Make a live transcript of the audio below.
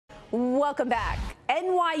Welcome back.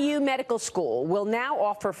 NYU Medical School will now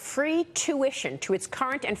offer free tuition to its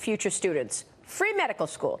current and future students. Free medical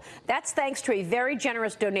school. That's thanks to a very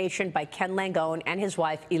generous donation by Ken Langone and his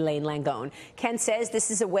wife, Elaine Langone. Ken says this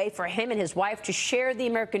is a way for him and his wife to share the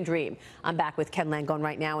American dream. I'm back with Ken Langone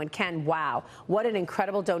right now. And Ken, wow, what an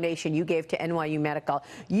incredible donation you gave to NYU Medical.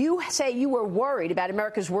 You say you were worried about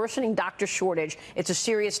America's worsening doctor shortage. It's a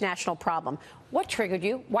serious national problem. What triggered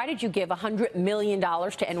you? Why did you give $100 million to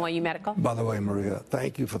NYU Medical? By the way, Maria,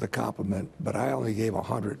 thank you for the compliment, but I only gave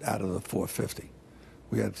 100 out of the 450.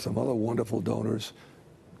 We had some other wonderful donors,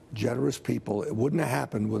 generous people. It wouldn't have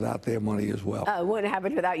happened without their money as well. It wouldn't have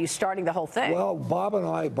happened without you starting the whole thing. Well,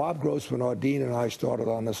 Bob Grossman, our dean, and I started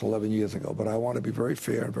on this 11 years ago, but I want to be very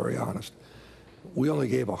fair and very honest. We only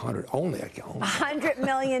gave 100. $100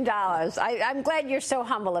 million. I'm glad you're so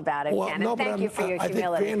humble about it, Ken. And thank you for your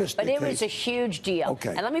humility. But it was a huge deal. Okay.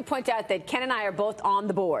 And let me point out that Ken and I are both on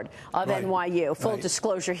the board of NYU. Full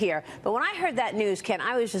disclosure here. But when I heard that news, Ken,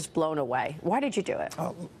 I was just blown away. Why did you do it?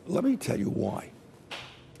 Let me tell you why.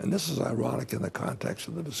 And this is ironic in the context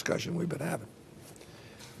of the discussion we've been having.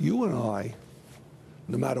 You and I,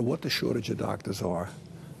 no matter what the shortage of doctors are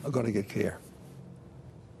going to get care.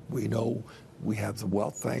 We know we have the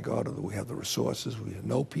wealth, thank God, we have the resources, we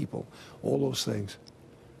know people, all those things.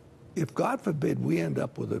 If, God forbid, we end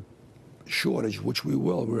up with a shortage, which we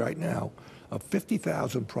will right now, of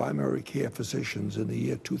 50,000 primary care physicians in the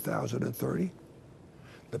year 2030,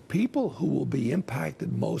 the people who will be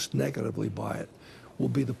impacted most negatively by it will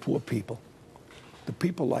be the poor people. The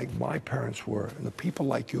people like my parents were, and the people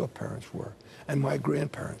like your parents were, and my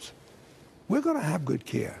grandparents. We're going to have good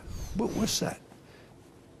care. We're set.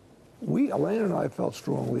 Elaine and I felt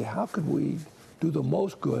strongly, how could we do the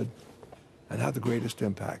most good and have the greatest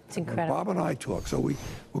impact? It's incredible. And Bob and I talked. So we're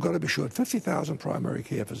going to be short 50,000 primary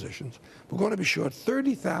care physicians. We're going to be short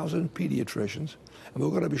 30,000 pediatricians. And we're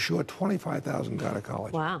going to be short 25,000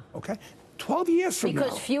 gynecologists. Wow. Okay? 12 years from now.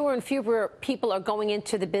 Because fewer and fewer people are going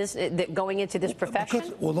into the business, going into this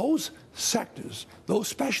profession? Well, those sectors, those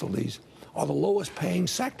specialties, are the lowest paying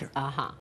sector.